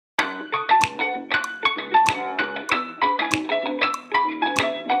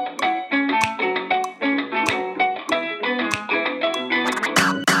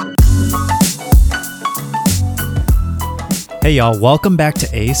Hey y'all, welcome back to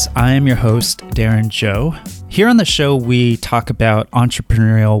ACE. I am your host, Darren Joe. Here on the show, we talk about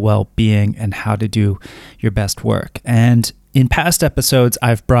entrepreneurial well-being and how to do your best work. And in past episodes,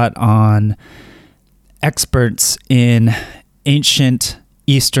 I've brought on experts in ancient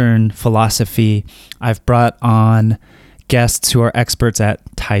Eastern philosophy. I've brought on guests who are experts at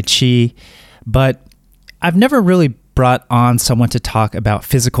Tai Chi, but I've never really brought on someone to talk about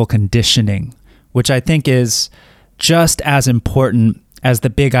physical conditioning, which I think is just as important as the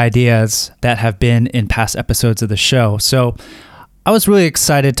big ideas that have been in past episodes of the show. So I was really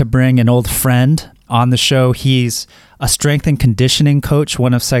excited to bring an old friend on the show. He's a strength and conditioning coach,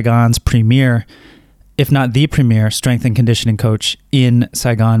 one of Saigon's premier, if not the premier, strength and conditioning coach in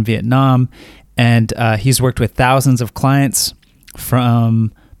Saigon, Vietnam. And he's worked with thousands of clients,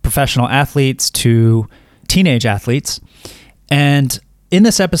 from professional athletes to teenage athletes. And in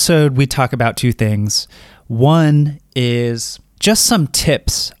this episode, we talk about two things. One is just some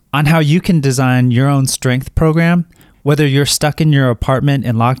tips on how you can design your own strength program, whether you're stuck in your apartment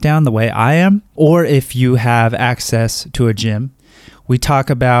in lockdown the way I am, or if you have access to a gym. We talk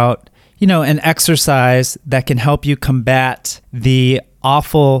about, an exercise that can help you combat the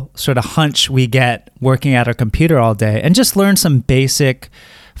awful sort of hunch we get working at a computer all day, and just learn some basic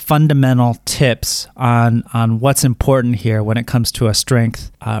fundamental tips on what's important here when it comes to a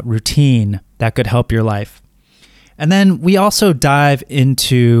strength routine that could help your life. And then we also dive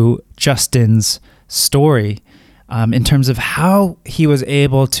into Justin's story in terms of how he was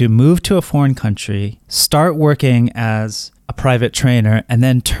able to move to a foreign country, start working as a private trainer, and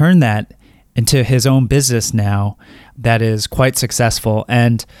then turn that into his own business now that is quite successful.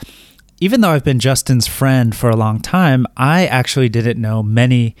 And even though I've been Justin's friend for a long time, I actually didn't know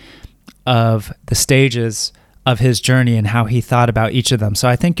many of the stages of his journey and how he thought about each of them. So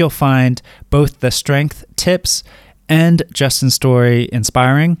I think you'll find both the strength tips and Justin's story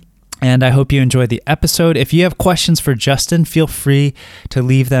inspiring. And I hope you enjoyed the episode. If you have questions for Justin, feel free to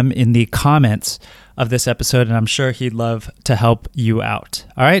leave them in the comments of this episode, and I'm sure he'd love to help you out.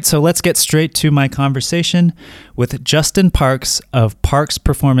 All right, so let's get straight to my conversation with Justin Parks of Parks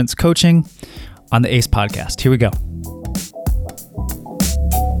Performance Coaching on the ACE podcast. Here we go.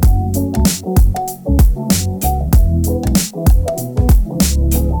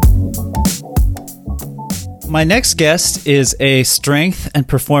 My next guest is a strength and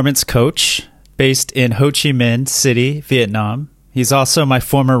performance coach based in Ho Chi Minh City, Vietnam. He's also my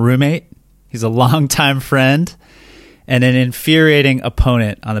former roommate. He's a longtime friend and an infuriating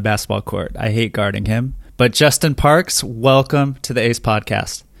opponent on the basketball court. I hate guarding him. But Justin Parks, welcome to the ACE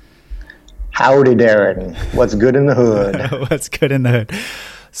podcast. Howdy, Darren. What's good in the hood? What's good in the hood?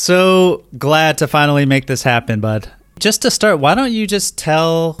 So glad to finally make this happen, bud. Just to start, why don't you just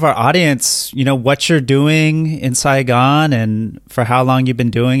tell our audience, what you're doing in Saigon and for how long you've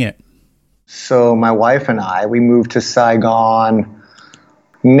been doing it? So my wife and I, we moved to Saigon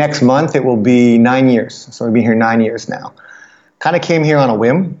next month. It will be 9 years. So we've been here 9 years now. Kind of came here on a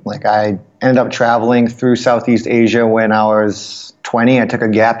whim. I ended up traveling through Southeast Asia when I was 20. I took a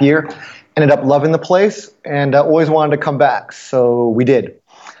gap year, ended up loving the place, and always wanted to come back. So we did.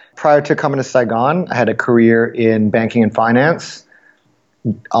 Prior to coming to Saigon, I had a career in banking and finance.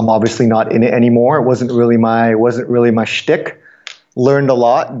 I'm obviously not in it anymore. It wasn't really my shtick. Learned a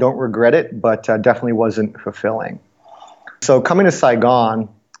lot, don't regret it, but definitely wasn't fulfilling. So coming to Saigon,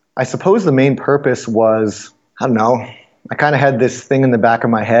 I suppose the main purpose was, I kind of had this thing in the back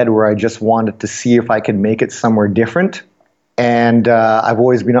of my head where I just wanted to see if I could make it somewhere different. And I've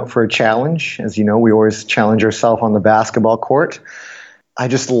always been up for a challenge. As you know, we always challenge ourselves on the basketball court. I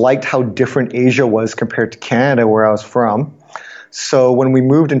just liked how different Asia was compared to Canada, where I was from. So when we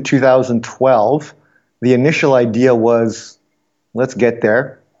moved in 2012, the initial idea was, let's get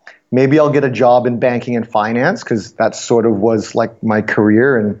there. Maybe I'll get a job in banking and finance, because that sort of was like my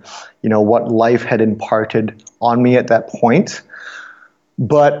career and, what life had imparted on me at that point.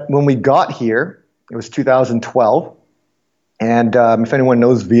 But when we got here, it was 2012. And if anyone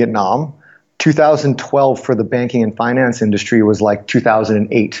knows Vietnam, 2012 for the banking and finance industry was like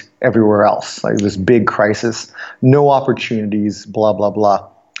 2008 everywhere else, like this big crisis, no opportunities, blah, blah, blah.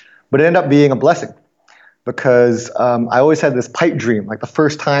 But it ended up being a blessing because I always had this pipe dream. Like the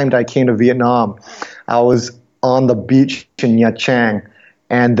first time that I came to Vietnam, I was on the beach in Nha Trang.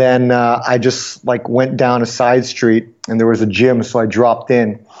 And then I just went down a side street and there was a gym. So I dropped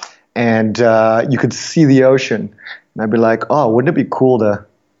in and you could see the ocean. And I'd be like, oh, wouldn't it be cool to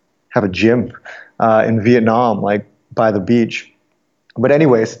have a gym in Vietnam, by the beach. But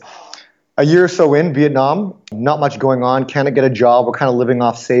anyways, a year or so in Vietnam, not much going on, can't get a job, we're kind of living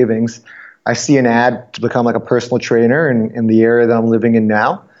off savings. I see an ad to become like a personal trainer in the area that I'm living in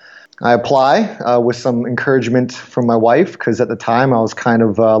now. I apply with some encouragement from my wife because at the time I was kind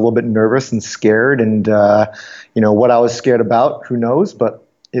of a little bit nervous and scared, and what I was scared about, who knows, but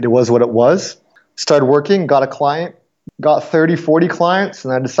it was what it was. Started working, got a client, got 30, 40 clients,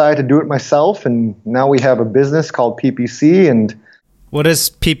 and I decided to do it myself, and now we have a business called PPC. And what does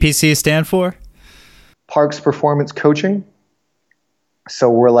PPC stand for? Parks Performance Coaching.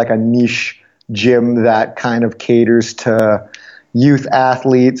 So we're like a niche gym that kind of caters to youth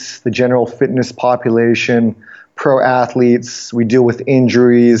athletes, the general fitness population, pro athletes. We deal with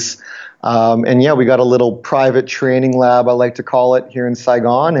injuries. We got a little private training lab, I like to call it, here in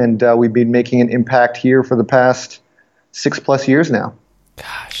Saigon. And we've been making an impact here for the past 6+ years now.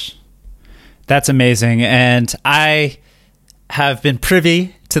 Gosh, that's amazing. And I have been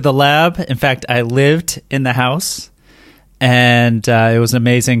privy to the lab. In fact, I lived in the house. And it was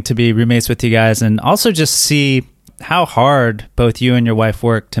amazing to be roommates with you guys and also just see how hard both you and your wife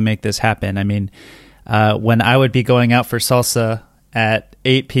work to make this happen. I mean, when I would be going out for salsa at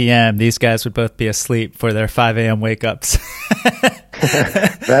 8 p.m., these guys would both be asleep for their 5 a.m. wake-ups.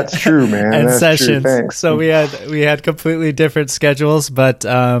 That's true, man. And that's sessions. True. Thanks. So we had completely different schedules, but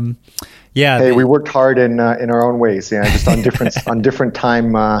yeah. Hey, we worked hard in our own ways. Yeah, just on different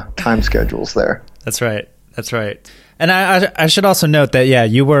time schedules there. That's right. That's right. And I should also note that, yeah,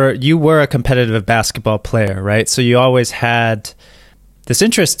 you were a competitive basketball player, right? So you always had this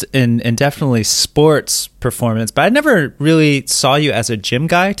interest in definitely sports performance, but I never really saw you as a gym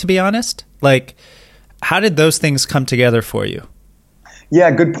guy, to be honest. Like, how did those things come together for you?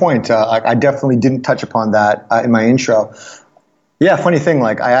 Yeah, good point. I definitely didn't touch upon that in my intro. Yeah, funny thing,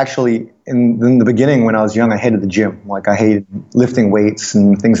 like I actually, in the beginning when I was young, I hated the gym. Like I hated lifting weights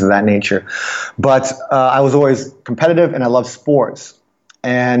and things of that nature. But I was always competitive and I loved sports.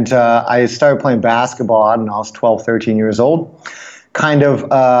 And I started playing basketball, I don't know, I was 12, 13 years old. Kind of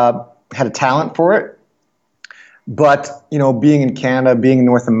had a talent for it. But, being in Canada, being in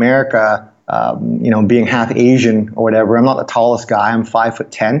North America, being half Asian or whatever, I'm not the tallest guy, I'm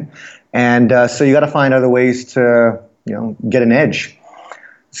 5'10". And so you got to find other ways to get an edge.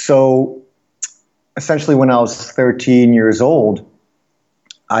 So essentially when I was 13 years old,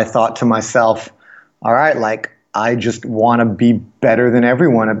 I thought to myself, all right, like I just want to be better than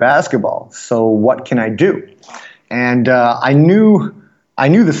everyone at basketball. So what can I do? And I knew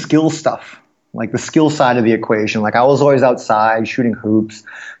the skill stuff, like the skill side of the equation. Like I was always outside shooting hoops.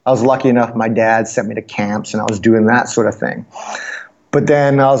 I was lucky enough, my dad sent me to camps and I was doing that sort of thing. But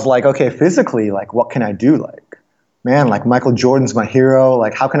then I was like, okay, physically, like what can I do? Like, man, like Michael Jordan's my hero.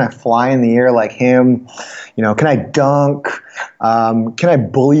 Like, how can I fly in the air like him? Can I dunk? Can I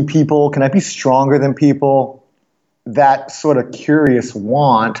bully people? Can I be stronger than people? That sort of curious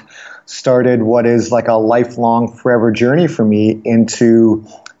want started what is like a lifelong, forever journey for me into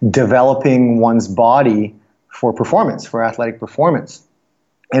developing one's body for performance, for athletic performance.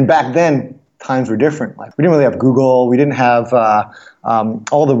 And back then, times were different. Like, we didn't really have Google. We didn't have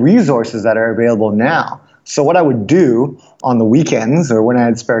all the resources that are available now. So what I would do on the weekends or when I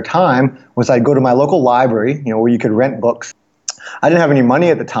had spare time was I'd go to my local library, where you could rent books. I didn't have any money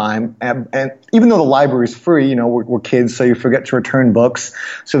at the time. And even though the library is free, we're kids, so you forget to return books.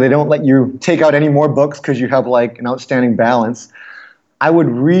 So they don't let you take out any more books because you have like an outstanding balance. I would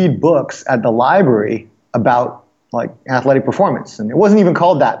read books at the library about like athletic performance. And it wasn't even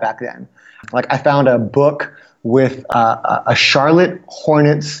called that back then. Like I found a book with a Charlotte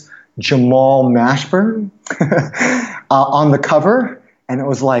Hornets Jamal Mashburn on the cover, and it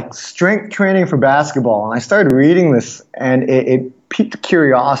was like strength training for basketball. And I started reading this, and it piqued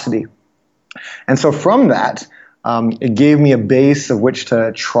curiosity. And so from that, it gave me a base of which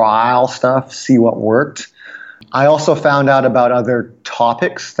to trial stuff, see what worked. I also found out about other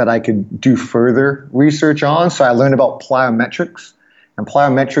topics that I could do further research on. So I learned about plyometrics. And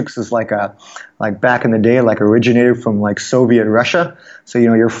plyometrics is like back in the day, like originated from like Soviet Russia. So,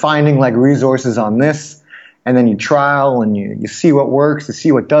 you're finding like resources on this, and then you trial and you see what works, you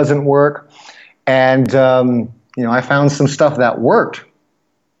see what doesn't work. And, I found some stuff that worked.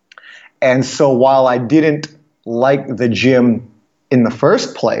 And so while I didn't like the gym in the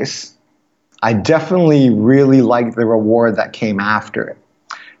first place, I definitely really liked the reward that came after it.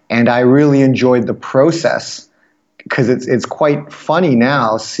 And I really enjoyed the process. Because it's quite funny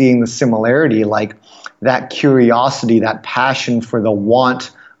now seeing the similarity, like that curiosity, that passion for the want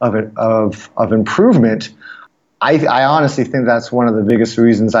of improvement. I honestly think that's one of the biggest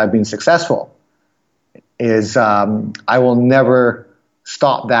reasons I've been successful. Is I will never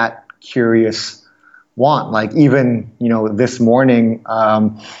stop that curious want. Like even this morning,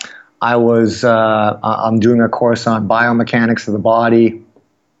 I'm doing a course on biomechanics of the body.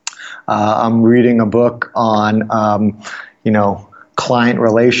 I'm reading a book on, client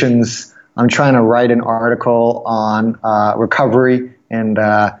relations. I'm trying to write an article on recovery and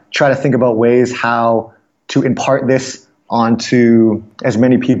try to think about ways how to impart this onto as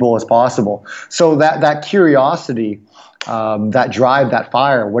many people as possible. So that curiosity, that drive, that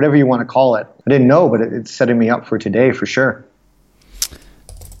fire, whatever you want to call it, I didn't know, but it's setting me up for today for sure.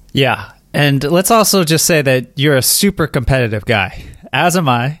 Yeah. And let's also just say that you're a super competitive guy, as am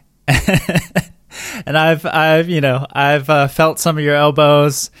I. And I've felt some of your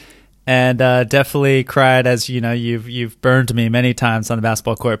elbows and definitely cried as, you've burned me many times on the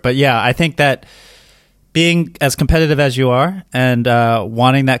basketball court. But yeah, I think that being as competitive as you are and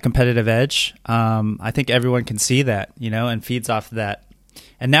wanting that competitive edge, I think everyone can see that, and feeds off of that.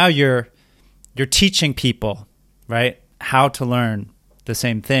 And now you're teaching people, right, how to learn the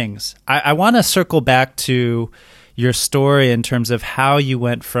same things. I want to circle back to your story in terms of how you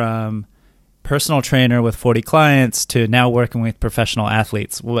went from personal trainer with 40 clients to now working with professional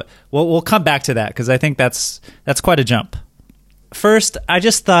athletes. We'll come back to that because I think that's quite a jump. First, I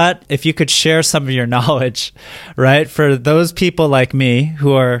just thought if you could share some of your knowledge, right, for those people like me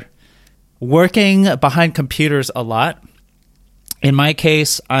who are working behind computers a lot. In my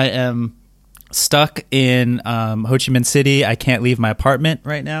case, I am stuck in Ho Chi Minh City. I can't leave my apartment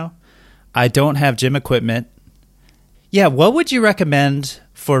right now. I don't have gym equipment. Yeah, what would you recommend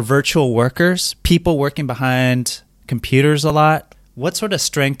for virtual workers, people working behind computers a lot? What sort of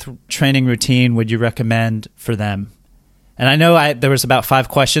strength training routine would you recommend for them? And I know there was about 5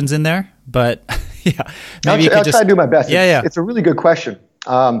 questions in there, but yeah. Maybe I'll try to do my best. Yeah. It's a really good question.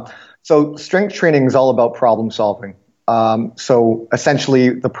 So strength training is all about problem solving. So essentially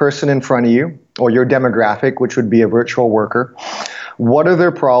the person in front of you or your demographic, which would be a virtual worker, what are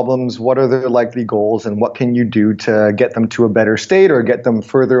their problems? What are their likely goals? And what can you do to get them to a better state or get them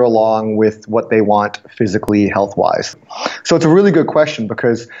further along with what they want physically, health-wise? So it's a really good question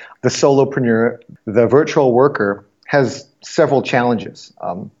because the solopreneur, the virtual worker, has several challenges.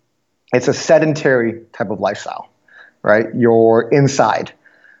 It's a sedentary type of lifestyle, right? You're inside.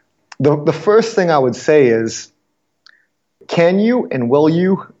 The first thing I would say is, can you and will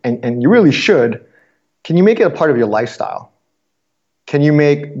you, and you really should, can you make it a part of your lifestyle? Can you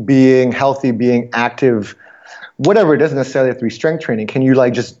make being healthy, being active, whatever, it doesn't necessarily have to be strength training. Can you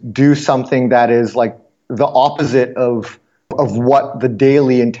just do something that is like the opposite of what the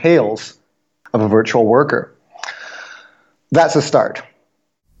daily entails of a virtual worker? That's a start.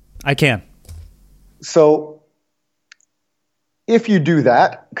 I can. So if you do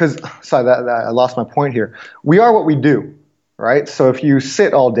that, I lost my point here. We are what we do, right? So if you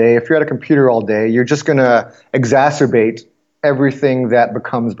sit all day, if you're at a computer all day, you're just going to exacerbate everything that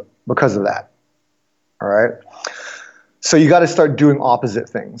becomes because of that. All right. So you got to start doing opposite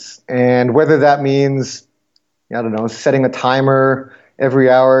things. And whether that means, setting a timer every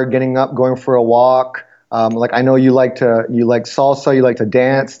hour, getting up, going for a walk. I know you like salsa, you like to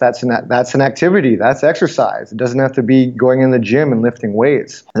dance. That's an activity. That's exercise. It doesn't have to be going in the gym and lifting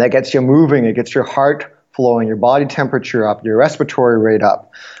weights. And that gets you moving. It gets your heart flowing, your body temperature up, your respiratory rate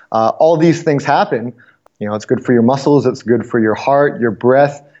up. All these things happen. It's good for your muscles. It's good for your heart, your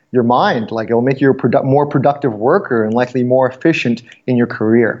breath, your mind. It'll make you a more productive worker and likely more efficient in your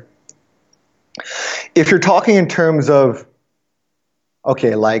career. If you're talking in terms of,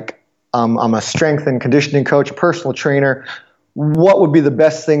 I'm a strength and conditioning coach, a personal trainer, what would be the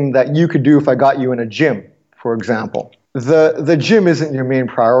best thing that you could do if I got you in a gym, for example? The gym isn't your main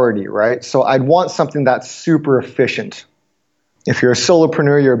priority, right? So I'd want something that's super efficient. If you're a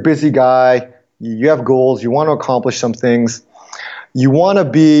solopreneur, you're a busy guy, you have goals, you want to accomplish some things, you want to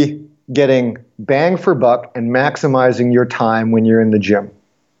be getting bang for buck and maximizing your time when you're in the gym.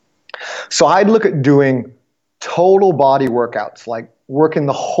 So I'd look at doing total body workouts, like working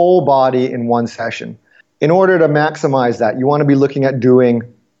the whole body in one session. In order to maximize that, you want to be looking at doing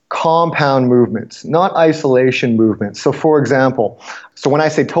compound movements, not isolation movements. So for example, when I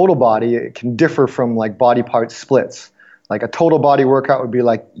say total body, it can differ from body part splits. Like a total body workout would be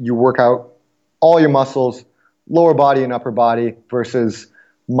like you work out all your muscles, lower body and upper body, versus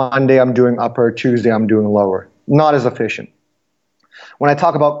Monday I'm doing upper, Tuesday I'm doing lower. Not as efficient. When I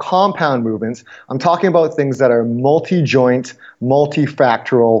talk about compound movements, I'm talking about things that are multi-joint,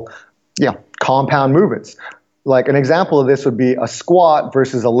 multifactorial, compound movements. Like an example of this would be a squat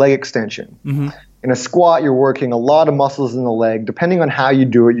versus a leg extension. Mm-hmm. In a squat, you're working a lot of muscles in the leg. Depending on how you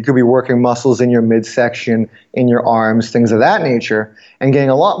do it, you could be working muscles in your midsection, in your arms, things of that nature, and getting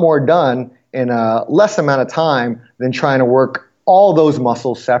a lot more done in a less amount of time than trying to work all those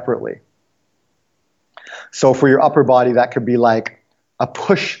muscles separately. So for your upper body, that could be like a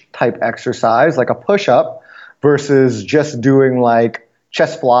push type exercise, like a push up, versus just doing like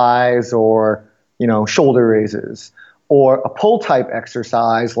chest flies or, shoulder raises, or a pull type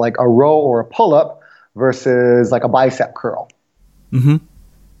exercise like a row or a pull up versus like a bicep curl. Mm-hmm.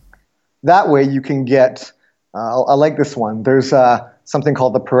 That way you can get, I like this one. There's something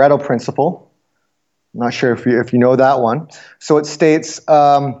called the Pareto principle. I'm not sure if you know that one. So it states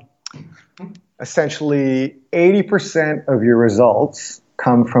essentially 80% of your results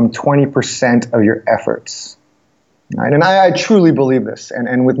come from 20% of your efforts. Right? And I truly believe this.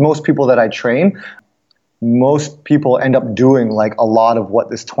 And with most people that I train, most people end up doing like a lot of what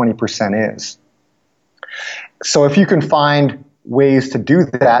this 20% is. So if you can find ways to do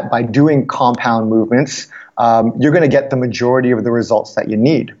that by doing compound movements, you're going to get the majority of the results that you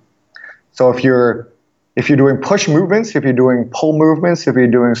need. So if you're doing push movements, if you're doing pull movements, if you're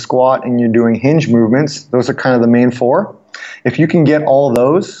doing squat and you're doing hinge movements, those are kind of the main four. If you can get all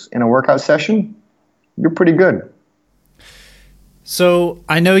those in a workout session, you're pretty good. So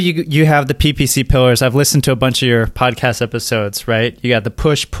I know you have the PPC pillars. I've listened to a bunch of your podcast episodes, right? You got the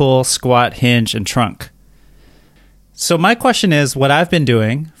push, pull, squat, hinge, and trunk. So my question is, what I've been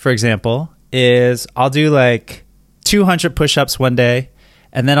doing, for example, is I'll do like 200 push-ups one day,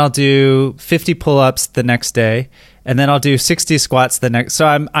 and then I'll do 50 pull-ups the next day, and then I'll do 60 squats the next. So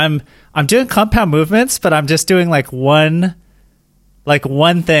I'm doing compound movements, but I'm just doing like one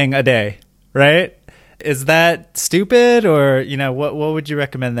thing a day, right? Is that stupid, or what would you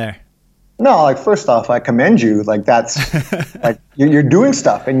recommend there? No, like first off, I commend you. Like that's like you're doing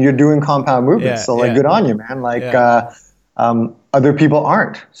stuff and you're doing compound movements. So good on you, man. Like other people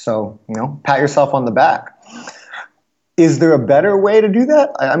aren't. So pat yourself on the back. Is there a better way to do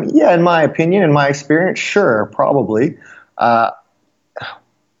that? I mean, yeah, in my opinion, in my experience, sure, probably. I'd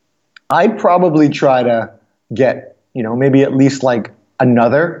probably try to get maybe at least like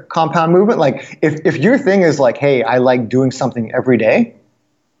another compound movement. Like if your thing is like, hey, I like doing something every day,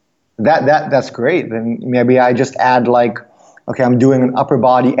 that's great. Then maybe I just add like, okay, I'm doing an upper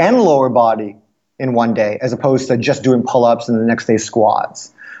body and lower body in one day, as opposed to just doing pull-ups and the next day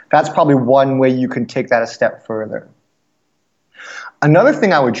squats. That's probably one way you can take that a step further. Another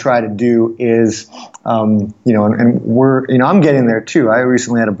thing I would try to do is, and we're, I'm getting there too. I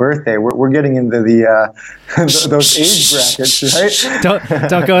recently had a birthday. We're getting into the those age brackets, right?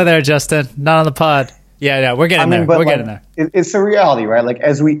 Don't go there, Justin. Not on the pod. Yeah, we're getting there. We're getting there. It's a reality, right? Like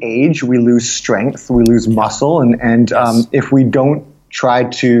as we age, we lose strength, we lose muscle, and Yes. If we don't try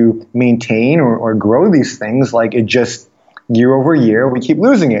to maintain or grow these things, like it just year over year, we keep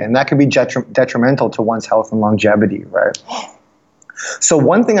losing it, and that can be detrimental to one's health and longevity, right? So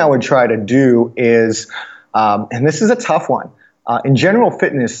one thing I would try to do is, and this is a tough one, in general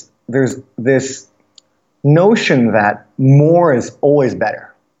fitness, there's this notion that more is always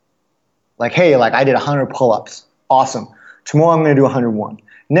better. Like, hey, like I did 100 pull-ups. Awesome. Tomorrow I'm going to do 101.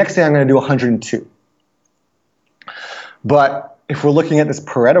 Next day I'm going to do 102. But if we're looking at this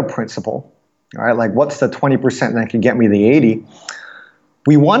Pareto principle, all right, like what's the 20% that can get me the 80?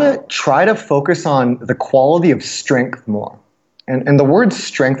 We want to try to focus on the quality of strength more. And the word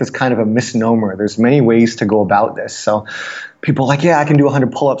strength is kind of a misnomer. There's many ways to go about this. So people are like, yeah, I can do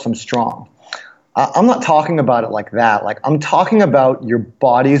 100 pull-ups, I'm strong. I'm not talking about it like that. Like I'm talking about your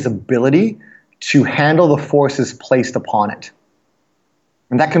body's ability to handle the forces placed upon it.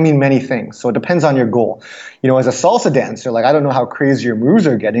 And that can mean many things. So it depends on your goal. As a salsa dancer, like I don't know how crazy your moves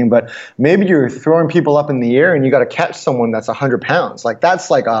are getting, but maybe you're throwing people up in the air and you got to catch someone that's 100 pounds. Like that's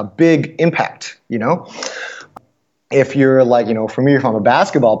like a big impact, If you're like, for me, if I'm a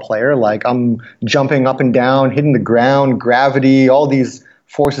basketball player, like I'm jumping up and down, hitting the ground, gravity, all these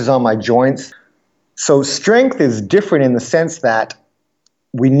forces on my joints. So strength is different in the sense that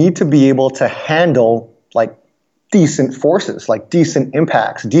we need to be able to handle like decent forces, like decent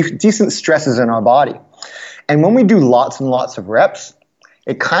impacts, decent stresses in our body. And when we do lots and lots of reps,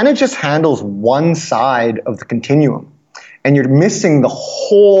 it kind of just handles one side of the continuum. And you're missing the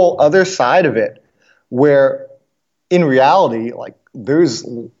whole other side of it, where in reality, like there's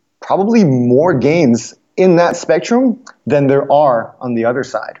probably more gains in that spectrum than there are on the other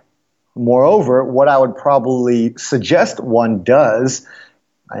side. Moreover, what I would probably suggest one does,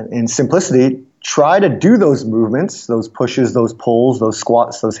 in simplicity, try to do those movements, those pushes, those pulls, those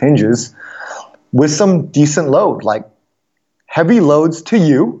squats, those hinges, with some decent load, like heavy loads to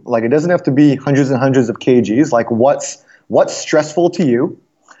you. Like it doesn't have to be hundreds and hundreds of kgs. Like what's stressful to you,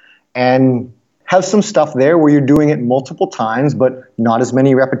 and have some stuff there where you're doing it multiple times, but not as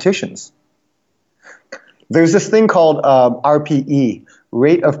many repetitions. There's this thing called RPE,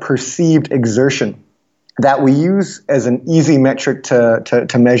 rate of perceived exertion, that we use as an easy metric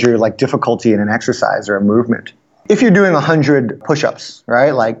to measure like difficulty in an exercise or a movement. If you're doing 100 push-ups,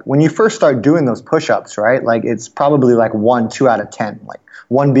 right? Like when you first start doing those push-ups, right? Like it's probably like 1, 2 out of 10, like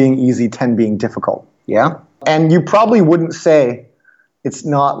 1 being easy, 10 being difficult. Yeah. And you probably wouldn't say it's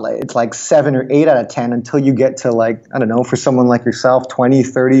like 7 or 8 out of 10 until you get to like, I don't know, for someone like yourself, 20,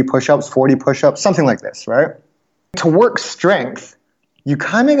 30 push-ups, 40 push-ups, something like this, right? To work strength, you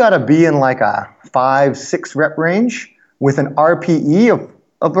kind of got to be in like a 5, 6 rep range with an RPE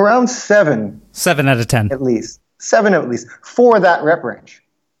of around 7. 7 out of 10. At least. 7 at least for that rep range.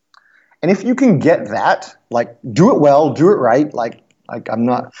 And if you can get that, like do it well, do it right, like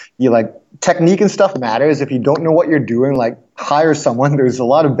technique and stuff matters. If you don't know what you're doing, like hire someone. There's a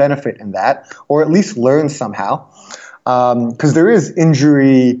lot of benefit in that, or at least learn somehow. Because there is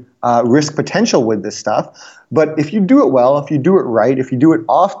injury risk potential with this stuff. But if you do it well, if you do it right, if you do it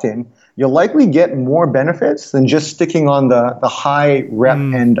often, you'll likely get more benefits than just sticking on the high rep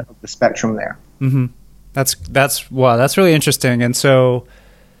end of the spectrum there. Mm-hmm. Wow, that's really interesting. And so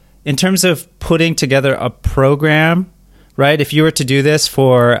in terms of putting together a program, right? If you were to do this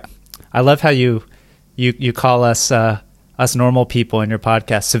I love how you call us normal people in your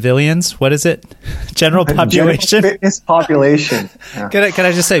podcast, civilians. What is it? General population? General fitness population. Yeah. Can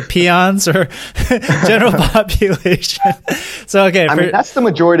I just say peons or general population? So, okay. I mean, that's the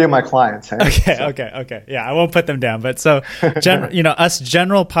majority of my clients. Okay. Okay. Yeah, I won't put them down. But so, us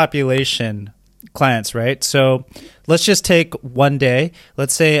general population clients, right? So let's just take one day.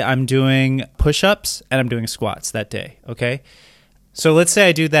 Let's say I'm doing push-ups and I'm doing squats that day, okay? So let's say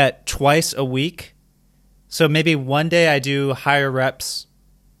I do that twice a week. So maybe one day I do higher reps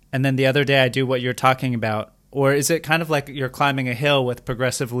and then the other day I do what you're talking about. Or is it kind of like you're climbing a hill with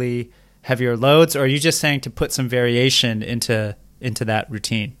progressively heavier loads? Or are you just saying to put some variation into that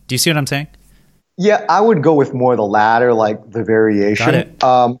routine? Do you see what I'm saying? Yeah, I would go with more the latter, like the variation.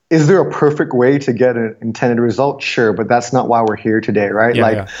 Got it. Is there a perfect way to get an intended result? Sure, but that's not why we're here today, right?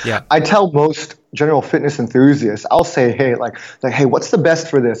 Yeah. I tell most general fitness enthusiasts, I'll say, hey, hey, what's the best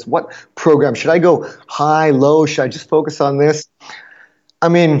for this? What program? Should I go high, low? Should I just focus on this? I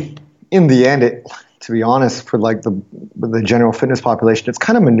mean, in the end, to be honest, for like the general fitness population, it's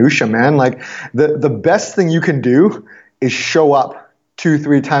kind of minutia, man. Like the best thing you can do is show up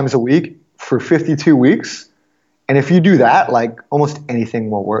 2-3 times a week for 52 weeks. And if you do that, like almost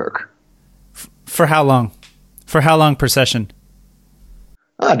anything will work. For how long? For how long per session?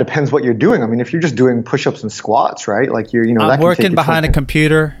 It depends what you're doing. I mean, if you're just doing push-ups and squats, right? Like I'm working behind a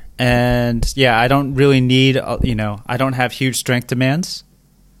computer and I don't really need, I don't have huge strength demands.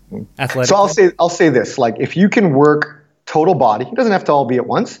 Athletically. So I'll say this, like if you can work total body, it doesn't have to all be at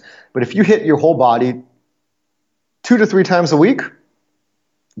once, but if you hit your whole body 2 to 3 times a week,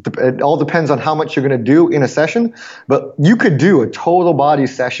 it all depends on how much you're going to do in a session, but you could do a total body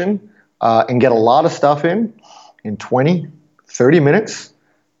session and get a lot of stuff in 20, 30 minutes,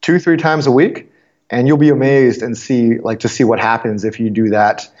 2-3 times a week, and you'll be amazed and see what happens if you do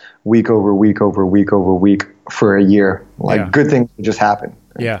that week over week over week over week for a year. Good things will just happen.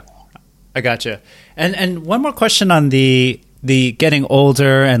 Yeah, I gotcha. And one more question on the getting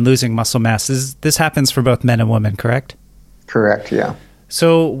older and losing muscle mass. This happens for both men and women, correct? Correct, yeah.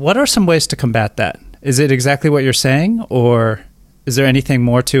 So what are some ways to combat that? Is it exactly what you're saying, or is there anything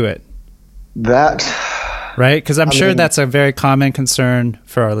more to it? Right? Because I'm sure that's a very common concern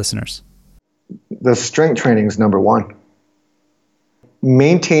for our listeners. The strength training is number one.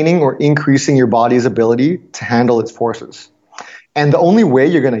 Maintaining or increasing your body's ability to handle its forces. And the only way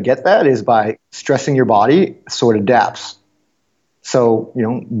you're going to get that is by stressing your body so it adapts. So,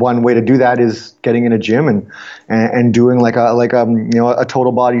 one way to do that is getting in a gym and doing a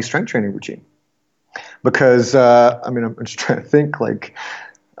total body strength training routine. Because, I'm just trying to think,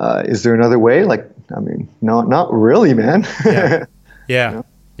 is there another way? No, not really, man. Yeah.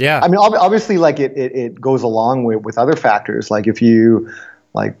 Yeah. I mean, obviously, it goes along with other factors. Like if you,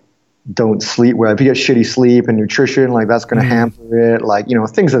 don't sleep well, if you get shitty sleep and nutrition, that's going to hamper it.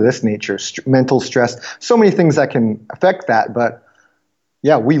 Things of this nature, mental stress, so many things that can affect that. But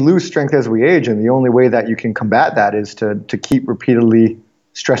yeah, we lose strength as we age, and the only way that you can combat that is to keep repeatedly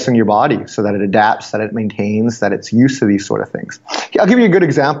stressing your body so that it adapts, that it maintains, that it's used to these sort of things. I'll give you a good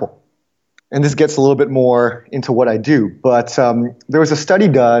example, and this gets a little bit more into what I do. But there was a study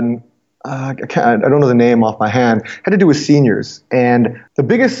done, I don't know the name off my hand, had to do with seniors, and the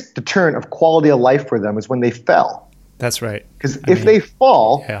biggest deterrent of quality of life for them is when they fell. That's right. Because if they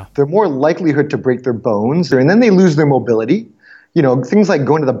fall, they're more likelihood to break their bones, and then they lose their mobility. things like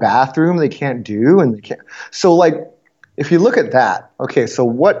going to the bathroom they can't do, and they can't. So like, if you look at that, okay, so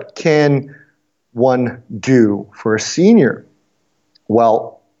what can one do for a senior?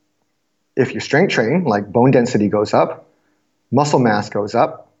 Well, if you strength train, like bone density goes up, muscle mass goes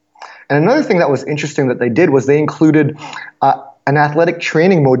up. And another thing that was interesting that they did was they included an athletic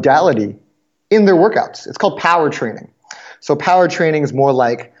training modality in their workouts. It's called power training. So power training is more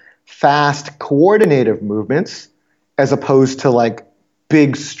like fast, coordinative movements as opposed to like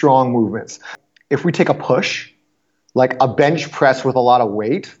big, strong movements. If we take a push, like a bench press with a lot of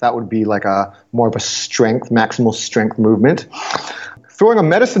weight, that would be like more of a maximal strength movement. Throwing a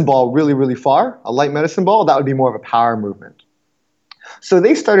medicine ball really, really far, a light medicine ball, that would be more of a power movement. So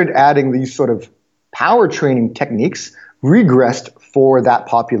they started adding these sort of power training techniques, regressed for that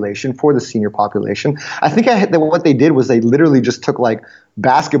population, for the senior population. I think what they did was they literally just took like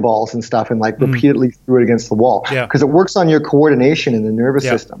basketballs and stuff and like repeatedly threw it against the wall, because it works on your coordination in the nervous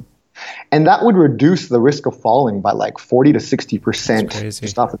system. And that would reduce the risk of falling by like 40 to 60%,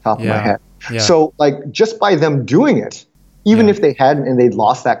 just off the top of my head. Yeah. So like just by them doing it, even if they hadn't and they'd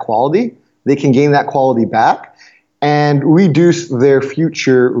lost that quality, they can gain that quality back and reduce their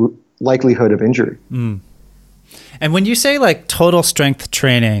future likelihood of injury. And when you say like total strength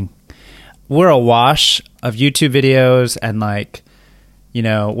training, we're awash of YouTube videos and like,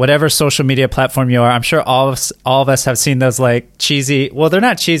 whatever social media platform you are. I'm sure all of us have seen those like cheesy, well, they're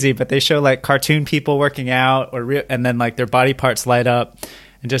not cheesy, but they show like cartoon people working out and then like their body parts light up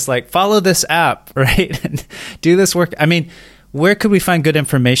and just like follow this app, right? And do this work. I mean, where could we find good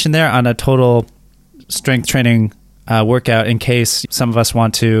information there on a total strength training workout in case some of us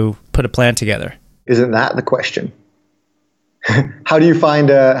want to put a plan together? Isn't that the question? How do you find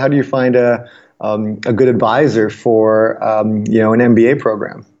a good advisor for an MBA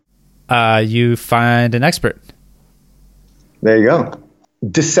program? You find an expert. There you go.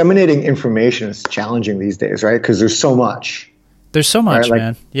 Disseminating information is challenging these days, right? Because there's so much. There's so much, right?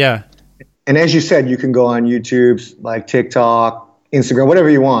 Man. Yeah. And as you said, you can go on YouTube, like TikTok, Instagram, whatever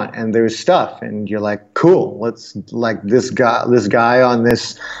you want, and there's stuff, and you're like, cool. Let's like this guy on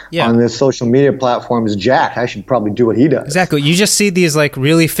this social media platform is jacked. I should probably do what he does. Exactly. You just see these like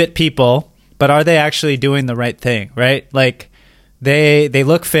really fit people, but are they actually doing the right thing, right? Like they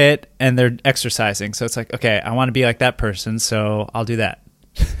look fit and they're exercising. So it's like, okay, I want to be like that person, so I'll do that.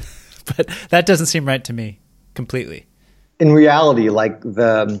 But that doesn't seem right to me completely. In reality, like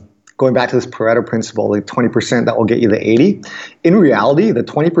going back to this Pareto principle, like 20% that will get you the 80. In reality, the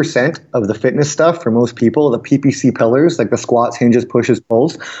 20% of the fitness stuff for most people, the PPC pillars, like the squats, hinges, pushes,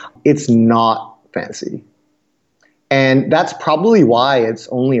 pulls, it's not fancy. And that's probably why it's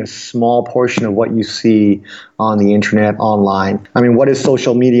only a small portion of what you see on the internet, online. I mean, what is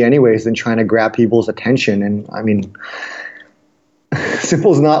social media anyways than trying to grab people's attention? And I mean,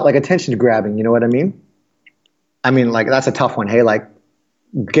 simple is not like attention grabbing, you know what I mean? I mean, like that's a tough one. Hey, like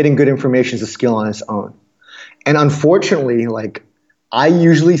getting good information is a skill on its own. And unfortunately, like I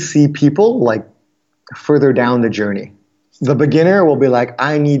usually see people like further down the journey. The beginner will be like,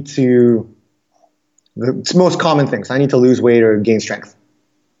 it's most common things. I need to lose weight or gain strength.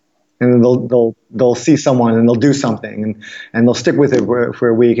 And they'll see someone and they'll do something and they'll stick with it for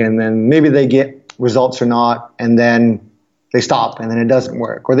a week, and then maybe they get results or not, and then they stop and then it doesn't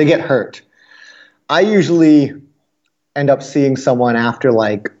work, or they get hurt. I usually end up seeing someone after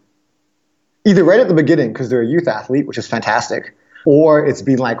like either right at the beginning because they're a youth athlete, which is fantastic, or it's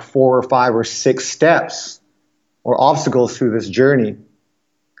been like 4 or 5 or 6 steps or obstacles through this journey.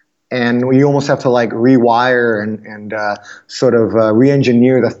 And you almost have to like rewire and sort of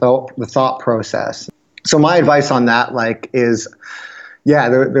re-engineer the thought process. So my advice on that like is,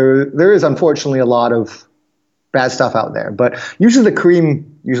 there is unfortunately a lot of bad stuff out there, but usually the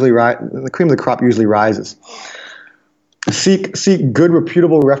cream of the crop usually rises. Seek good,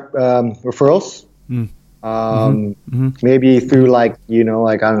 reputable referrals. Maybe through like I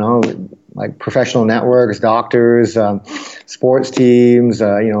don't know, like professional networks, doctors, sports teams.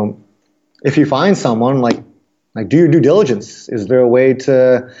 If you find someone, like do your due diligence. Is there a way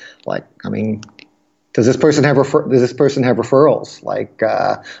to does this person have referrals?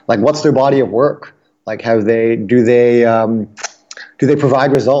 Like what's their body of work? Like do they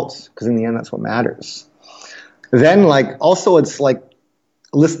provide results? Because in the end, that's what matters. Then also it's like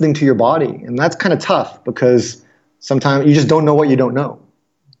listening to your body, and that's kind of tough because sometimes you just don't know what you don't know.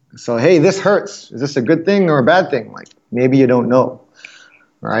 So, hey, this hurts. Is this a good thing or a bad thing? Like maybe you don't know,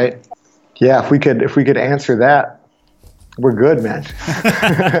 right? Yeah, if we could answer that, we're good, man.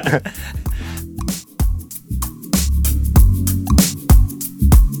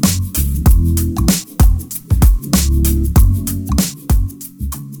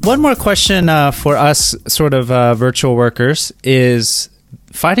 One more question for us sort of virtual workers is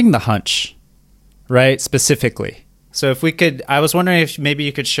fighting the hunch, right? Specifically. So if we could, I was wondering if maybe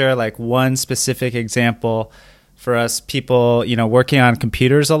you could share like one specific example for us people, working on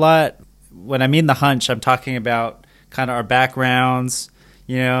computers a lot. When I mean the hunch, I'm talking about kind of our backgrounds,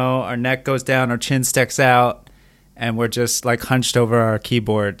 our neck goes down, our chin sticks out, and we're just like hunched over our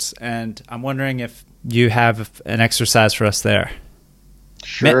keyboards. And I'm wondering if you have an exercise for us there.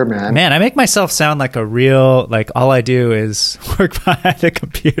 Sure, man. Man, I make myself sound like a real, like all I do is work behind a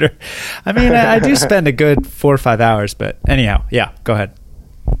computer. I mean, I do spend a good 4 or 5 hours, but anyhow, yeah, go ahead.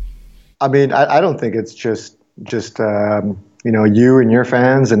 I mean, I don't think it's just you and your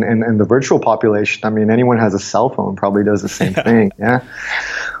fans and the virtual population. I mean, anyone has a cell phone probably does the same thing. Yeah.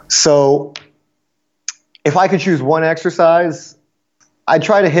 So if I could choose one exercise, I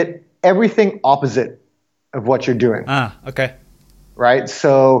try to hit everything opposite of what you're doing. Okay. Right?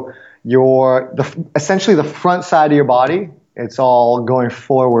 So essentially the front side of your body, it's all going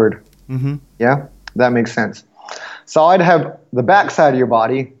forward. Mm-hmm. Yeah? That makes sense. So I'd have the back side of your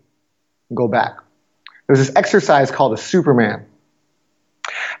body go back. There's this exercise called a Superman.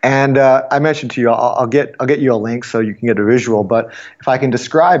 And I mentioned to you, I'll get you a link so you can get a visual, but if I can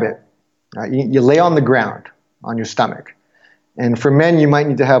describe it, you lay on the ground on your stomach. And for men, you might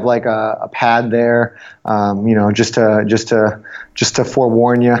need to have like a pad there, just to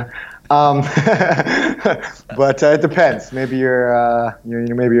forewarn you. But it depends. Maybe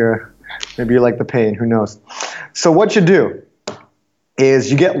maybe you like the pain. Who knows? So what you do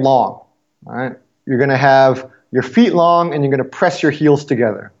is you get long. All right, you're gonna have your feet long, and you're gonna press your heels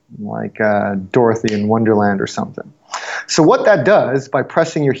together, like Dorothy in Wonderland or something. So what that does by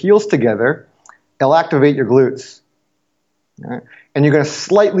pressing your heels together, it'll activate your glutes. Right? And you're going to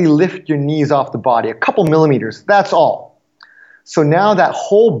slightly lift your knees off the body, a couple millimeters. That's all. So now that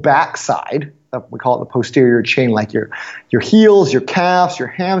whole backside, we call it the posterior chain, like your heels, your calves, your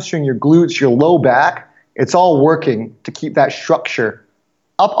hamstring, your glutes, your low back, it's all working to keep that structure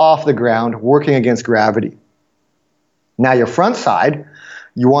up off the ground, working against gravity. Now your front side,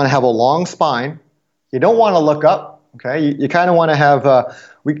 you want to have a long spine. You don't want to look up. Okay, you kind of want to have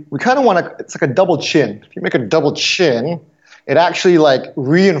we kind of want to. It's like a double chin. If you make a double chin, it actually like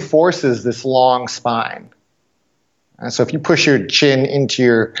reinforces this long spine. So if you push your chin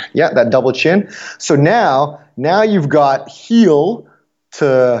into that double chin. So now you've got heel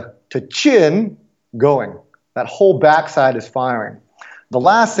to chin going. That whole backside is firing. The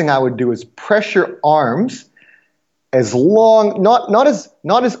last thing I would do is press your arms as long, not as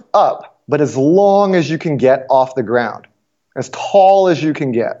up, but as long as you can get off the ground, as tall as you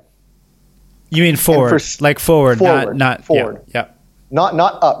can get. You mean forward, like forward, not forward. Yeah. Not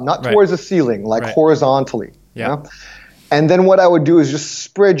up, not towards the ceiling, like horizontally. Yeah. And then what I would do is just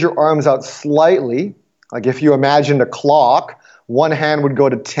spread your arms out slightly. Like if you imagined a clock, one hand would go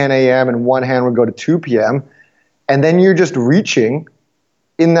to 10 a.m. and one hand would go to 2 p.m. And then you're just reaching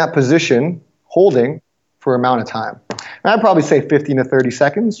in that position, holding for amount of time. And I'd probably say 15 to 30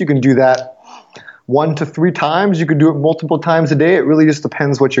 seconds. You can do that 1 to 3 times. You can do it multiple times a day. It really just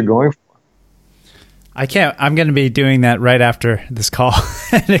depends what you're going for. I'm going to be doing that right after this call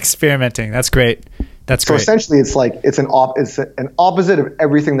and experimenting. That's great. That's great. So essentially it's an opposite of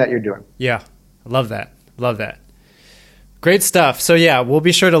everything that you're doing. Yeah. I love that. Love that. Great stuff. So yeah, we'll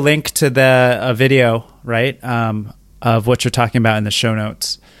be sure to link to the video, right, of what you're talking about in the show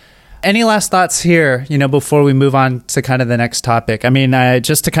notes. Any last thoughts here, before we move on to kind of the next topic? I mean,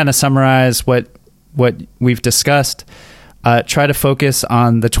 just to kind of summarize what we've discussed, try to focus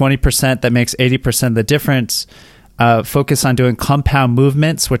on the 20% that makes 80% of the difference. Focus on doing compound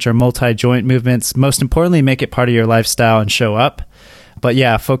movements, which are multi-joint movements. Most importantly, make it part of your lifestyle and show up. But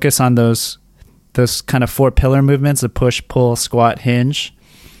yeah, focus on those kind of 4 pillar movements of push, pull, squat, hinge.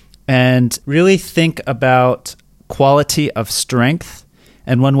 And really think about quality of strength.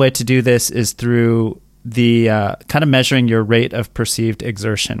 And one way to do this is through the kind of measuring your rate of perceived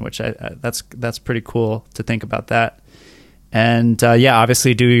exertion, which that's pretty cool to think about that. And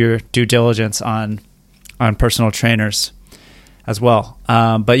obviously do your due diligence on personal trainers as well.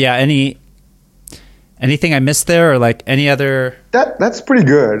 But yeah, anything I missed there, or like any other? That's pretty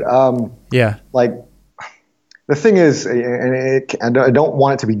good. Yeah. Like the thing is, and I don't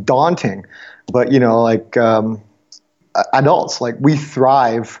want it to be daunting, but adults, like we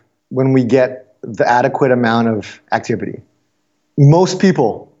thrive when we get the adequate amount of activity. Most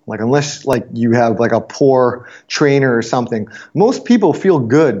people, like unless like you have like a poor trainer or something, most people feel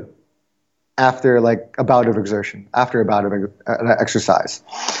good after like a bout of exertion, after a bout of exercise.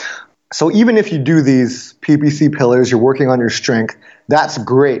 So even if you do these PPC pillars, you're working on your strength, that's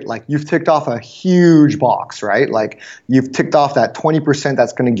great. Like you've ticked off a huge box, right? Like you've ticked off that 20%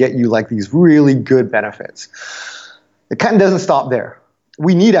 that's going to get you like these really good benefits. It kind of doesn't stop there.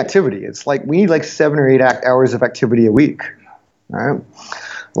 We need activity. It's like we need like 7 or 8 hours of activity a week, right?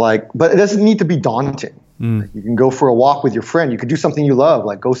 Like, but it doesn't need to be daunting. Like you can go for a walk with your friend. You could do something you love,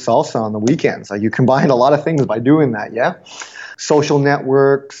 like go salsa on the weekends. Like you combine a lot of things by doing that, yeah? Social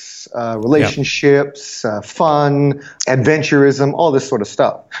networks, relationships, fun, adventurism, all this sort of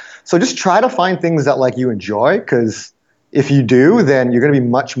stuff. So just try to find things that like you enjoy, because if you do, then you're going to be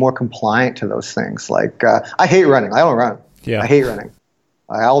much more compliant to those things. Like I hate running. I don't run. Yeah. I hate running.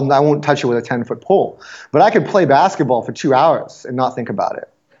 I won't touch it with a 10-foot pole. But I could play basketball for 2 hours and not think about it.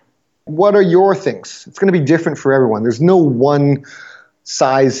 What are your things? It's going to be different for everyone. There's no one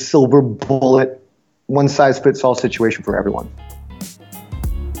size silver bullet, one size fits all situation for everyone.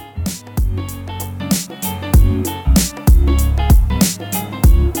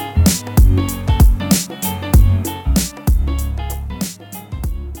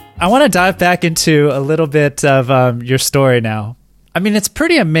 I want to dive back into a little bit of your story now. I mean, it's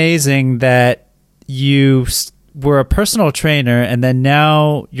pretty amazing that you were a personal trainer and then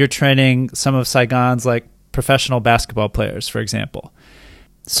now you're training some of Saigon's like professional basketball players, for example.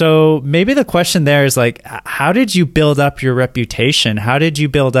 So maybe the question there is like, how did you build up your reputation? How did you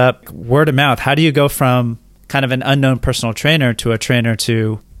build up word of mouth? How do you go from kind of an unknown personal trainer to a trainer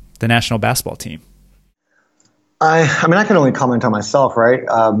to the national basketball team? I mean, I can only comment on myself, right?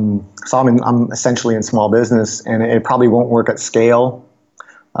 So I'm essentially in small business, and it probably won't work at scale,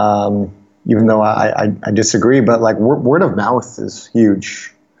 even though I disagree. But like word of mouth is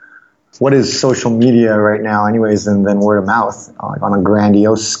huge. What is social media right now, anyways, than word of mouth, like on a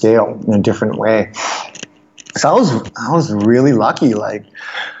grandiose scale in a different way? So I was really lucky. Like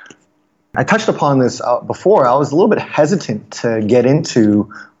I touched upon this before. I was a little bit hesitant to get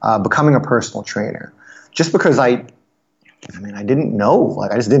into becoming a personal trainer. Just because I didn't know.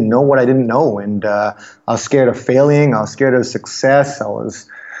 Like I just didn't know what I didn't know, and I was scared of failing. I was scared of success. I was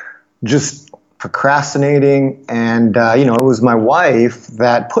just procrastinating, and it was my wife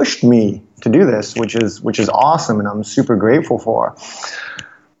that pushed me to do this, which is awesome, and I'm super grateful for.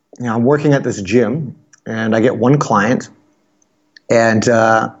 I'm working at this gym, and I get one client, and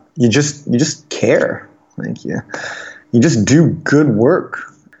you just care. Like you just do good work.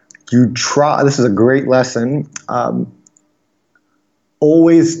 You try. This is a great lesson.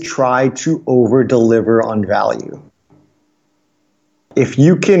 Always try to over-deliver on value. If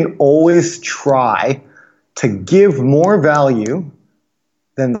you can always try to give more value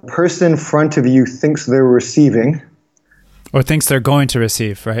than the person in front of you thinks they're receiving, or thinks they're going to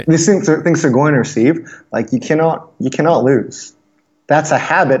receive, right? Thinks they're going to receive, like you cannot lose. That's a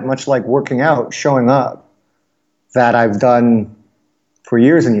habit, much like working out, showing up, that I've done for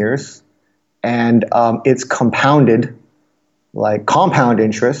years and years, and it's compounded, like compound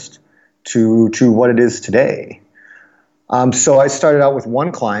interest to what it is today. So I started out with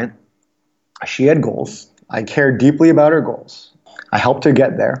one client. She had goals. I cared deeply about her goals. I helped her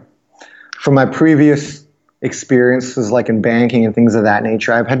get there. From my previous experiences, like in banking and things of that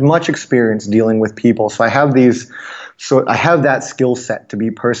nature, I've had much experience dealing with people. So I have that skill set to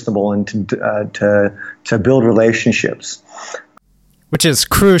be personable and to build relationships. Which is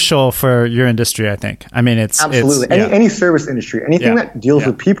crucial for your industry, I think. I mean, absolutely any service industry, anything that deals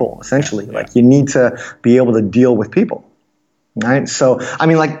with people, essentially. Like you need to be able to deal with people, right? So, I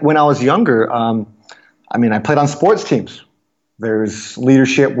mean, like when I was younger, I played on sports teams. There's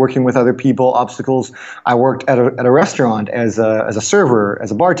leadership, working with other people, obstacles. I worked at a restaurant as a server,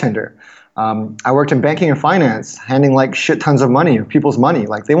 as a bartender. I worked in banking and finance, handing like shit tons of money, of people's money.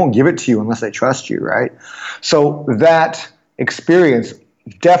 Like they won't give it to you unless they trust you, right? So that experience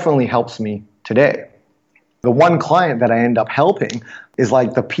definitely helps me today. The one client that I end up helping is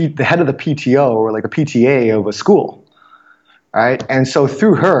like the head of the PTO or like the PTA of a school, right? And so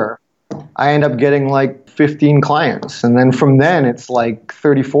through her, I end up getting like 15 clients. And then from then it's like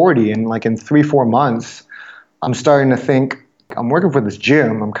 30, 40. And like in 3-4 months, I'm starting to think, I'm working for this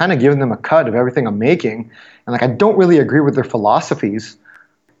gym. I'm kind of giving them a cut of everything I'm making. And like, I don't really agree with their philosophies.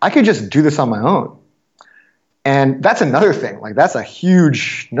 I could just do this on my own. And that's another thing. Like that's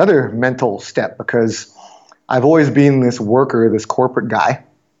another mental step, because I've always been this worker, this corporate guy.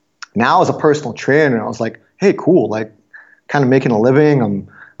 Now as a personal trainer, I was like, hey, cool. Like kind of making a living.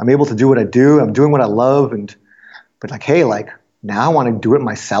 I'm able to do what I do. I'm doing what I love. But like, hey, like now I want to do it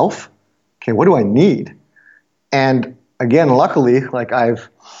myself. Okay, what do I need? And again, luckily, like I've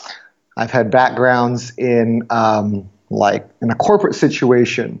had backgrounds in like in a corporate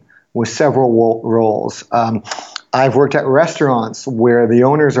situation with several roles. I've worked at restaurants where the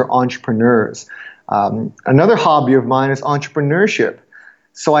owners are entrepreneurs. Another hobby of mine is entrepreneurship.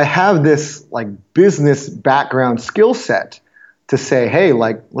 So I have this like business background skill set to say, hey,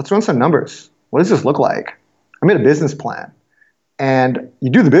 like, let's run some numbers. What does this look like? I made a business plan. And you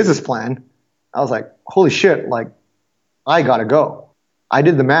do the business plan. I was like, holy shit, like, I gotta go. I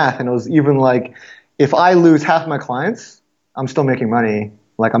did the math, and it was even like, if I lose half my clients, I'm still making money.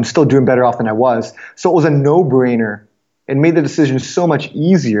 Like, I'm still doing better off than I was. So it was a no-brainer. It made the decision so much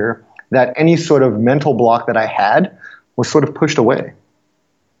easier that any sort of mental block that I had was sort of pushed away.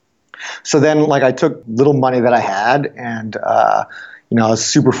 So then, like, I took little money that I had, and I was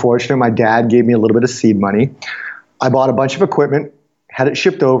super fortunate. My dad gave me a little bit of seed money. I bought a bunch of equipment, had it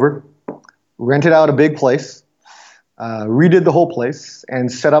shipped over, rented out a big place, redid the whole place,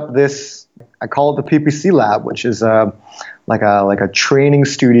 and set up this. I call it the PPC Lab, which is like a training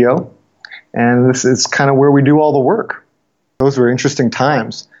studio, and this is kind of where we do all the work. Those were interesting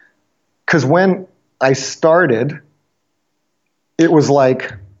times, because when I started, it was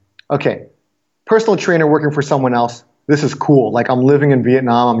like, okay, personal trainer working for someone else. This is cool. Like, I'm living in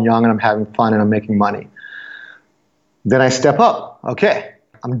Vietnam, I'm young, and I'm having fun, and I'm making money. Then I step up. Okay,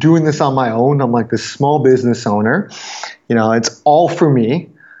 I'm doing this on my own. I'm like this small business owner. It's all for me,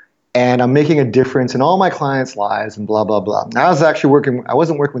 and I'm making a difference in all my clients' lives and blah, blah, blah. Now, I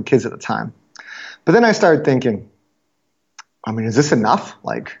wasn't working with kids at the time. But then I started thinking, is this enough?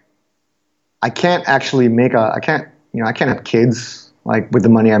 Like, I can't actually I can't have kids, like, with the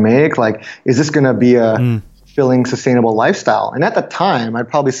money I make. Like, is this going to be a fulfilling, sustainable lifestyle? And at the time, I'd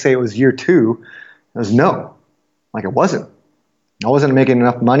probably say it was year 2. It was no. Like, it wasn't. I wasn't making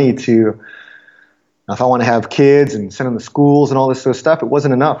enough money to, if I want to have kids and send them to schools and all this sort of stuff, it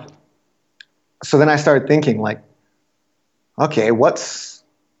wasn't enough. So then I started thinking, like, okay, what's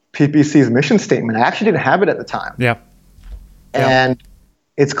PPC's mission statement? I actually didn't have it at the time. Yeah. And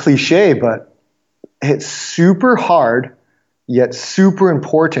it's cliche, but it's super hard, yet super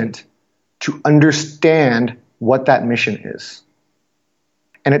important to understand what that mission is.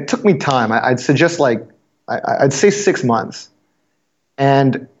 And it took me time. I'd suggest I'd say 6 months.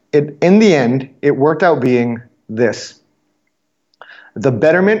 And in the end, it worked out being this: the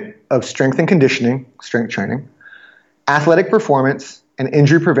betterment of strength and conditioning, strength training, athletic performance, and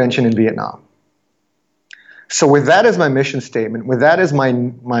injury prevention in Vietnam. So with that as my mission statement, with that as my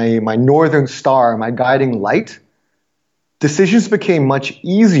northern star, my guiding light, decisions became much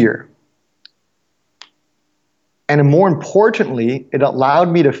easier. And more importantly, it allowed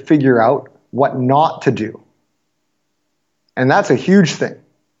me to figure out what not to do. And that's a huge thing,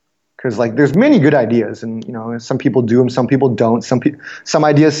 because there's many good ideas, and some people do them, some people don't. Some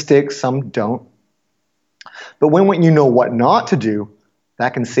ideas stick, some don't. But when you know what not to do,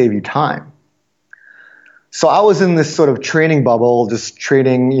 that can save you time. So I was in this sort of training bubble, just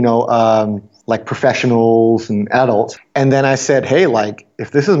training, like professionals and adults. And then I said, hey, like,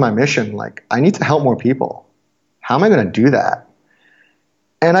 if this is my mission, like, I need to help more people. How am I going to do that?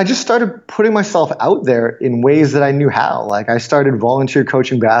 And I just started putting myself out there in ways that I knew how. Like, I started volunteer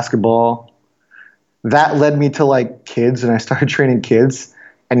coaching basketball. That led me to like kids, and I started training kids.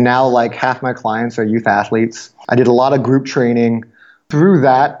 And now like half my clients are youth athletes. I did a lot of group training. Through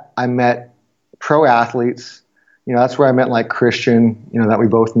that, I met pro athletes. That's where I met like Christian, that we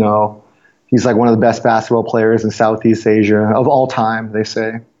both know. He's like one of the best basketball players in Southeast Asia of all time, they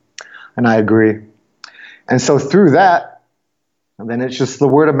say. And I agree. And so through that, and then it's just the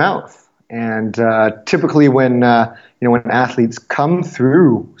word of mouth. And typically when athletes come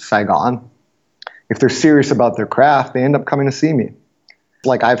through Saigon, if they're serious about their craft, they end up coming to see me.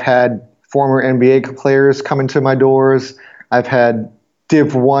 Like, I've had former NBA players come into my doors. I've had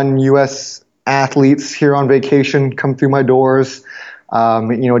Div 1 U.S. athletes here on vacation come through my doors.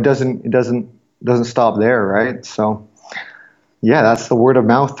 It doesn't stop there, right? So, yeah, that's the word of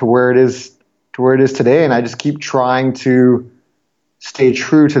mouth to where it is today. And I just keep trying to stay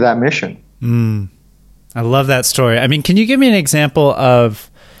true to that mission. I love that story. Can you give me an example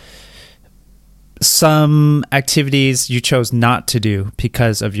of some activities you chose not to do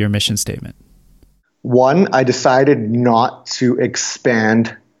because of your mission statement? One, I decided not to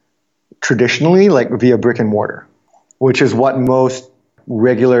expand traditionally, like via brick and mortar, which is what most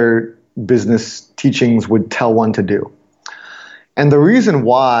regular business teachings would tell one to do. And the reason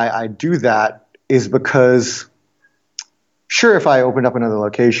why I do that is because, sure, if I opened up another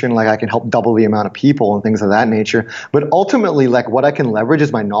location, like, I can help double the amount of people and things of that nature. But ultimately, like, what I can leverage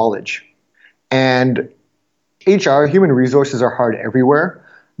is my knowledge. And HR, human resources, are hard everywhere,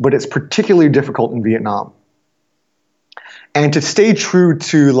 but it's particularly difficult in Vietnam. And to stay true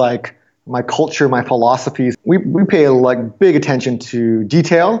to like my culture, my philosophies, we pay like big attention to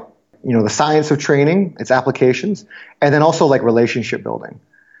detail, the science of training, its applications, and then also like relationship building.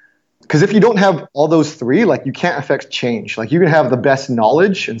 Because if you don't have all those three, like you can't affect change. Like you can have the best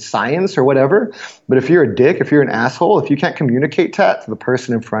knowledge and science or whatever, but if you're a dick, if you're an asshole, if you can't communicate that to the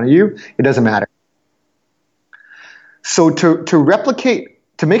person in front of you, it doesn't matter. So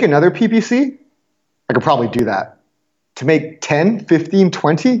to make another PPC, I could probably do that. To make 10, 15,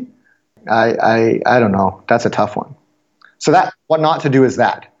 20, I don't know. That's a tough one. So that, what not to do is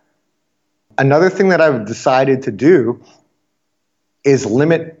that. Another thing that I've decided to do is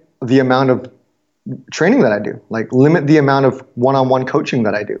limit the amount of training that I do, like limit the amount of one-on-one coaching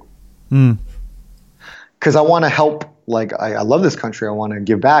that I do. Because I want to help, like I love this country. I want to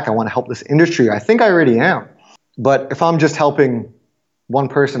give back. I want to help this industry. I think I already am. But if I'm just helping one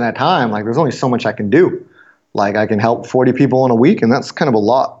person at a time, like there's only so much I can do. Like I can help 40 people in a week, and that's kind of a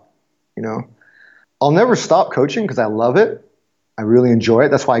lot, I'll never stop coaching because I love it. I really enjoy it.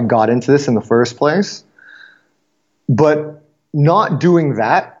 That's why I got into this in the first place. But not doing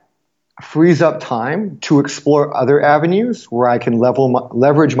that frees up time to explore other avenues where I can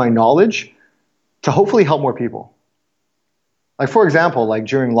leverage my knowledge to hopefully help more people. Like for example, like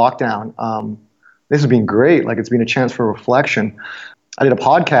during lockdown, this has been great. Like it's been a chance for reflection. I did a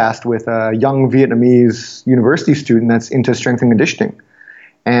podcast with a young Vietnamese university student that's into strength and conditioning.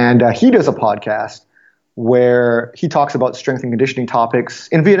 And he does a podcast where he talks about strength and conditioning topics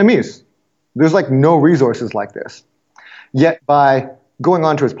in Vietnamese. There's like no resources like this. Yet by going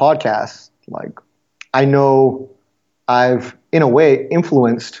on to his podcast, like I know I've in a way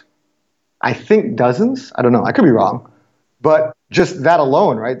influenced, I think dozens, I don't know, I could be wrong, but just that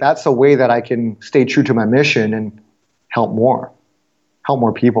alone, right? That's a way that I can stay true to my mission and help more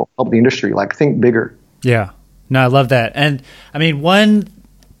people, help the industry, like think bigger. Yeah, no, I love that. And I mean, one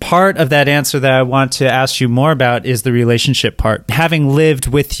part of that answer that I want to ask you more about is the relationship part. Having lived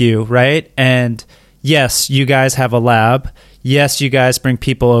with you, right? And yes, you guys have a lab. Yes, you guys bring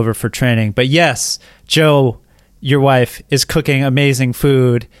people over for training. But yes, Jo, your wife, is cooking amazing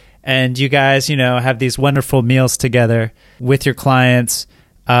food. And you guys, have these wonderful meals together with your clients.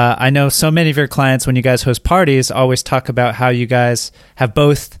 I know so many of your clients, when you guys host parties, always talk about how you guys have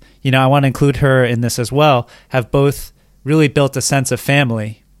both, I want to include her in this as well, have both really built a sense of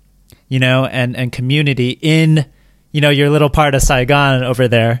family, and community in your little part of Saigon over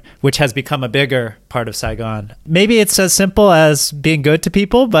there, which has become a bigger part of Saigon. Maybe it's as simple as being good to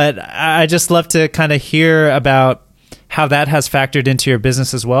people, but I just love to kind of hear about how that has factored into your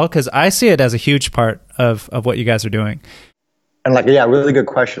business as well, because I see it as a huge part of what you guys are doing. And really good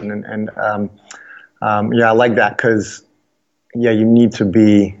question. And I like that because, you need to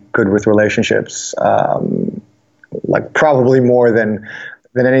be good with relationships, like probably more than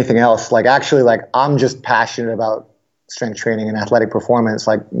anything else. Like actually, like I'm just passionate about strength training and athletic performance.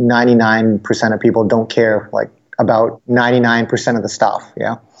 Like 99% of people don't care like about 99% of the stuff.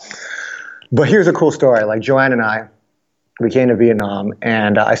 Yeah. But here's a cool story. Like Joanne and I, we came to Vietnam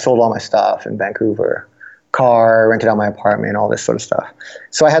and I sold all my stuff in Vancouver, car, rented out my apartment, all this sort of stuff.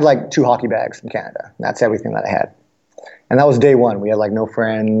 So I had like 2 hockey bags from Canada. That's everything that I had. And that was day one. We had like no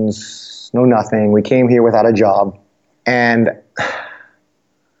friends, no nothing. We came here without a job. And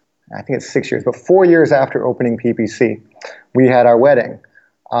I think it's 6 years, but 4 years after opening PPC, we had our wedding.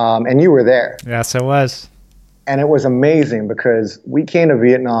 And you were there. Yes, I was. And it was amazing because we came to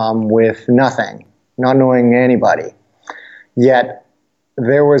Vietnam with nothing, not knowing anybody. Yet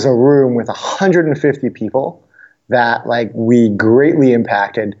there was a room with 150 people that like we greatly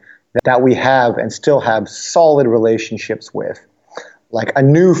impacted, that we have and still have solid relationships with, like a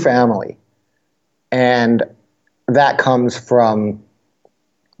new family. And that comes from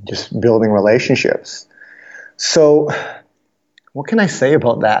just building relationships. So what can I say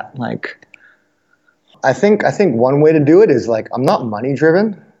about that? Like, I think one way to do it is like, I'm not money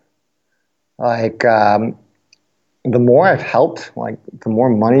driven. Like, the more I've helped, like the more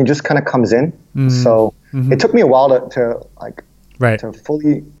money just kind of comes in. So it took me a while to like, to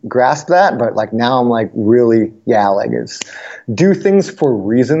fully grasp that. But like now I'm like really, like it's do things for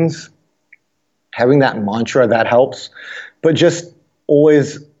reasons. Having that mantra, that helps, but just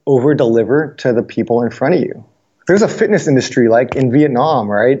always over deliver to the people in front of you. There's a fitness industry like in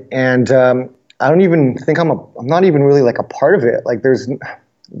Vietnam, right? And I don't even think I'm not even really like a part of it. Like there's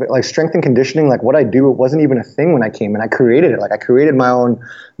like strength and conditioning, like what I do, it wasn't even a thing when I came and I created it. Like I created my own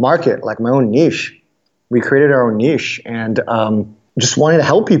market, like my own niche. We created our own niche and just wanted to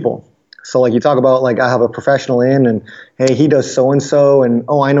help people. So like you talk about like I have a professional in and hey, he does so and so, and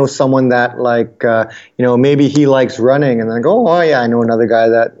oh, I know someone that like maybe he likes running, and then I go, oh yeah, I know another guy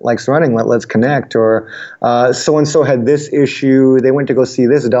that likes running. Let's connect. Or so and so had this issue. They went to go see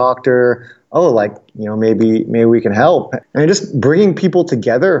this doctor. Oh, like maybe we can help. And just bringing people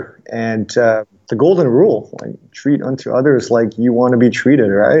together and the golden rule, like treat unto others like you want to be treated,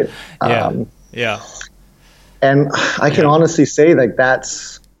 right? Yeah. And I can honestly say like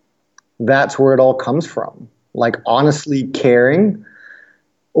that's where it all comes from. Like honestly caring,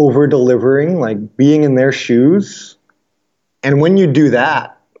 over delivering, like being in their shoes. And when you do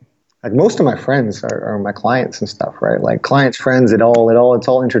that, like most of my friends are my clients and stuff, right? Like clients, friends, it's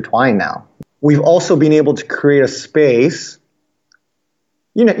all intertwined now. We've also been able to create a space.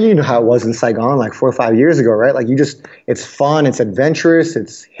 You know how it was in Saigon like 4 or 5 years ago, right? Like it's fun, it's adventurous,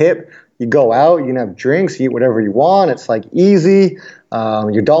 it's hip. You go out, you can have drinks, you eat whatever you want. It's like easy.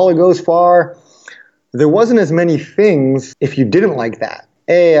 Your dollar goes far. There wasn't as many things if you didn't like that.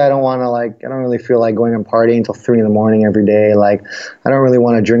 Hey, I don't really feel like going and partying until 3 a.m. every day. Like, I don't really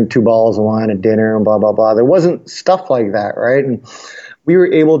want to drink 2 bottles of wine at dinner and blah, blah, blah. There wasn't stuff like that, right? And we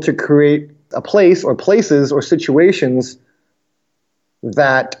were able to create a place or places or situations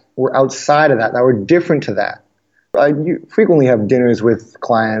that were outside of that were different to that. I frequently have dinners with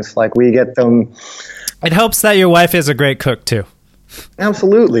clients. Like we get them. It helps that your wife is a great cook too.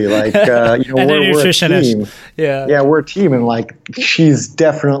 Absolutely. Like, and we're a team. Yeah, we're a team. And like, she's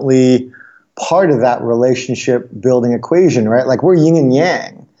definitely part of that relationship building equation, right? Like we're yin and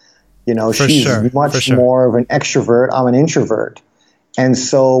yang, she's much more of an extrovert. I'm an introvert. And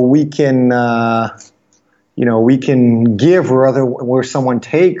so we can, we can give where someone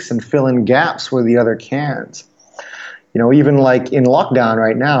takes and fill in gaps where the other can't. Even like in lockdown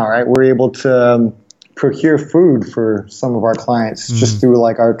right now, right? We're able to procure food for some of our clients just through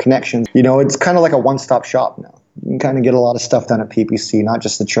like our connections. It's kind of like a one-stop shop now. You can kind of get a lot of stuff done at PPC, not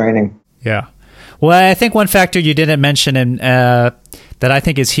just the training. Yeah. Well, I think one factor you didn't mention and that I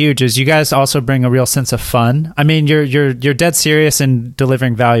think is huge is you guys also bring a real sense of fun. I mean, you're dead serious in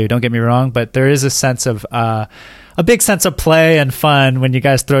delivering value. Don't get me wrong, but there is a sense of a big sense of play and fun when you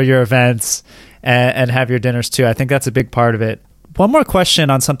guys throw your events and have your dinners too. I think that's a big part of it. One more question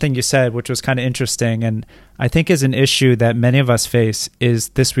on something you said, which was kind of interesting, and I think is an issue that many of us face, is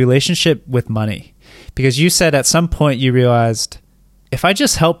this relationship with money. Because you said at some point you realized, if I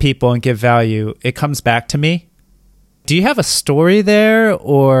just help people and give value, it comes back to me. Do you have a story there?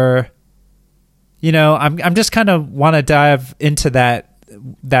 Or, I'm just kind of want to dive into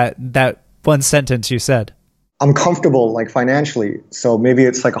that one sentence you said. I'm comfortable like financially, so maybe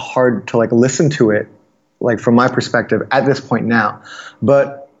it's like hard to like listen to it, like from my perspective at this point now.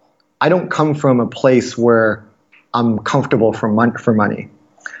 But I don't come from a place where I'm comfortable for money.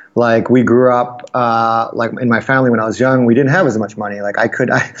 Like we grew up, like in my family when I was young, we didn't have as much money. Like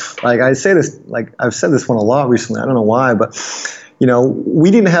I say this, like I've said this one a lot recently. I don't know why, but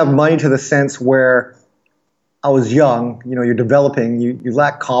we didn't have money to the sense where I was young. You're developing, you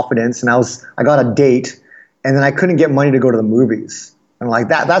lack confidence, and I got a date. And then I couldn't get money to go to the movies. And like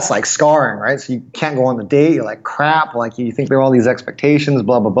that's like scarring, right? So you can't go on the date. You're like, crap. Like you think there are all these expectations,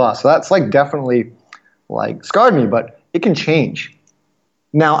 blah, blah, blah. So that's like definitely like scarred me, but it can change.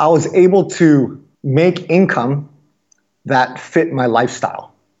 Now I was able to make income that fit my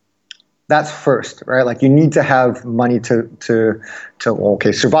lifestyle. That's first, right? Like you need to have money to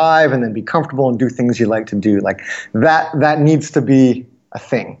survive and then be comfortable and do things you like to do. Like that needs to be a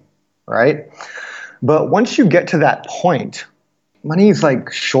thing, right? But once you get to that point, money is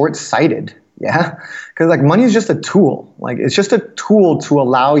like short-sighted, yeah? Because like money is just a tool. Like it's just a tool to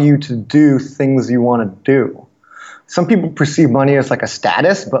allow you to do things you want to do. Some people perceive money as like a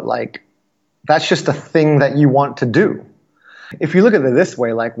status, but like that's just a thing that you want to do. If you look at it this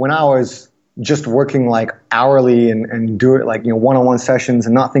way, like when I was just working like hourly and do it like, one-on-one sessions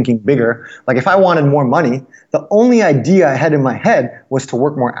and not thinking bigger, like if I wanted more money, the only idea I had in my head was to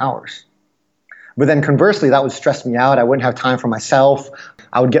work more hours. But then conversely, that would stress me out. I wouldn't have time for myself.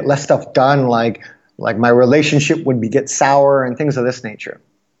 I would get less stuff done. Like my relationship would get sour and things of this nature.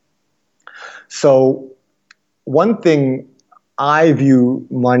 So one thing I view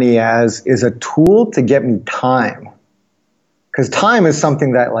money as is a tool to get me time. Because time is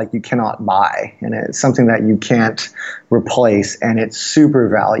something that like you cannot buy, and it's something that you can't replace, and it's super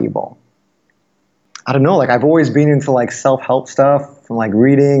valuable. I don't know, like I've always been into like self-help stuff and like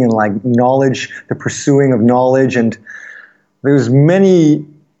reading and like knowledge, the pursuing of knowledge. And there's many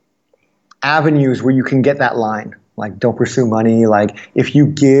avenues where you can get that line. Like don't pursue money. Like if you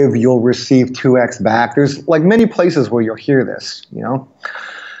give, you'll receive 2x back. There's like many places where you'll hear this,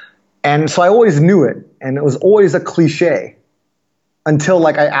 And so I always knew it, and it was always a cliche until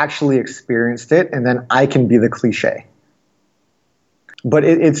like I actually experienced it, and then I can be the cliche. But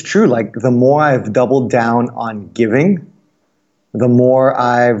it's true. Like the more I've doubled down on giving, the more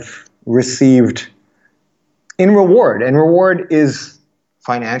I've received in reward. And reward is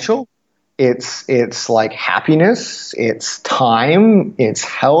financial. It's like happiness. It's time. It's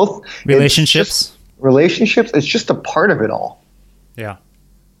health. Relationships. It's just a part of it all. Yeah.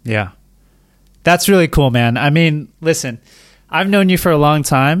 Yeah. That's really cool, man. I mean, listen, I've known you for a long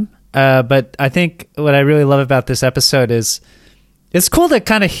time, but I think what I really love about this episode is it's cool to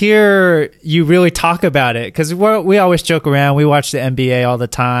kind of hear you really talk about it, because we always joke around. We watch the NBA all the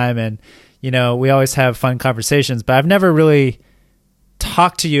time, and we always have fun conversations. But I've never really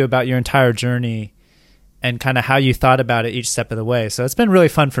talked to you about your entire journey and kind of how you thought about it each step of the way. So it's been really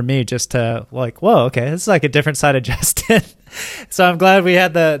fun for me just to like, whoa, okay, this is like a different side of Justin. So I'm glad we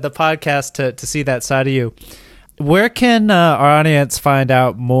had the podcast to see that side of you. Where can our audience find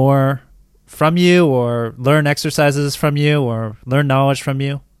out more from you, or learn exercises from you, or learn knowledge from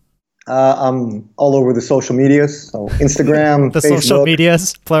you? I'm all over the social medias, so Instagram, the Facebook, social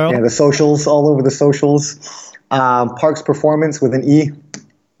medias, plural. Yeah, the socials, all over the socials. Parks Performance with an E,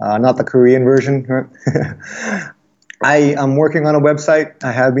 not the Korean version. I am working on a website.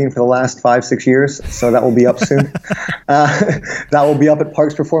 I have been for the last 5-6 years, so that will be up soon. That will be up at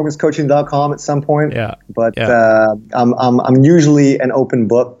parksperformancecoaching.com at some point. Yeah. But I'm usually an open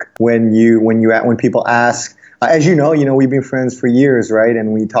book when people ask. As you know, we've been friends for years, right?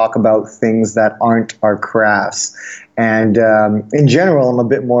 And we talk about things that aren't our crafts. And in general, I'm a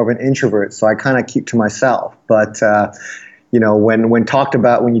bit more of an introvert, so I kind of keep to myself. But when you talk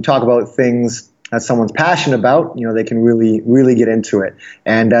about things that someone's passionate about, they can really, really get into it.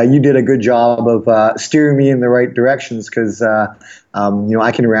 And you did a good job of steering me in the right directions, because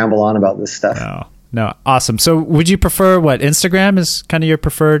I can ramble on about this stuff. No, awesome. So would you prefer Instagram is kind of your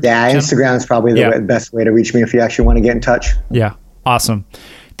preferred? Yeah, channel? Instagram is probably the best way to reach me if you actually want to get in touch. Yeah, awesome.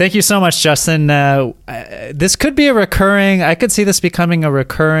 Thank you so much, Justin. This could be I could see this becoming a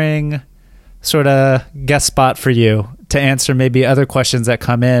recurring sort of guest spot for you to answer maybe other questions that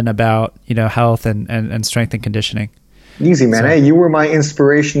come in about, health and strength and conditioning. Easy, man. Hey, you were my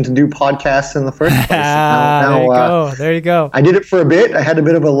inspiration to do podcasts in the first place. There you go. I did it for a bit. I had a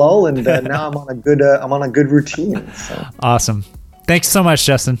bit of a lull, and now I'm on a good routine. So. Awesome. Thanks so much,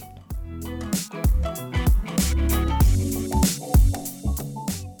 Justin.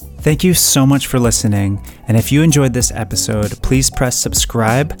 Thank you so much for listening. And if you enjoyed this episode, please press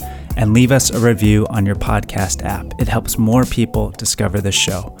subscribe and leave us a review on your podcast app. It helps more people discover the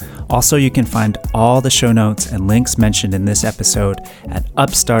show. Also, you can find all the show notes and links mentioned in this episode at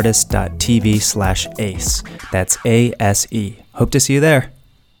upstartist.tv/ACE. That's ASE. Hope to see you there.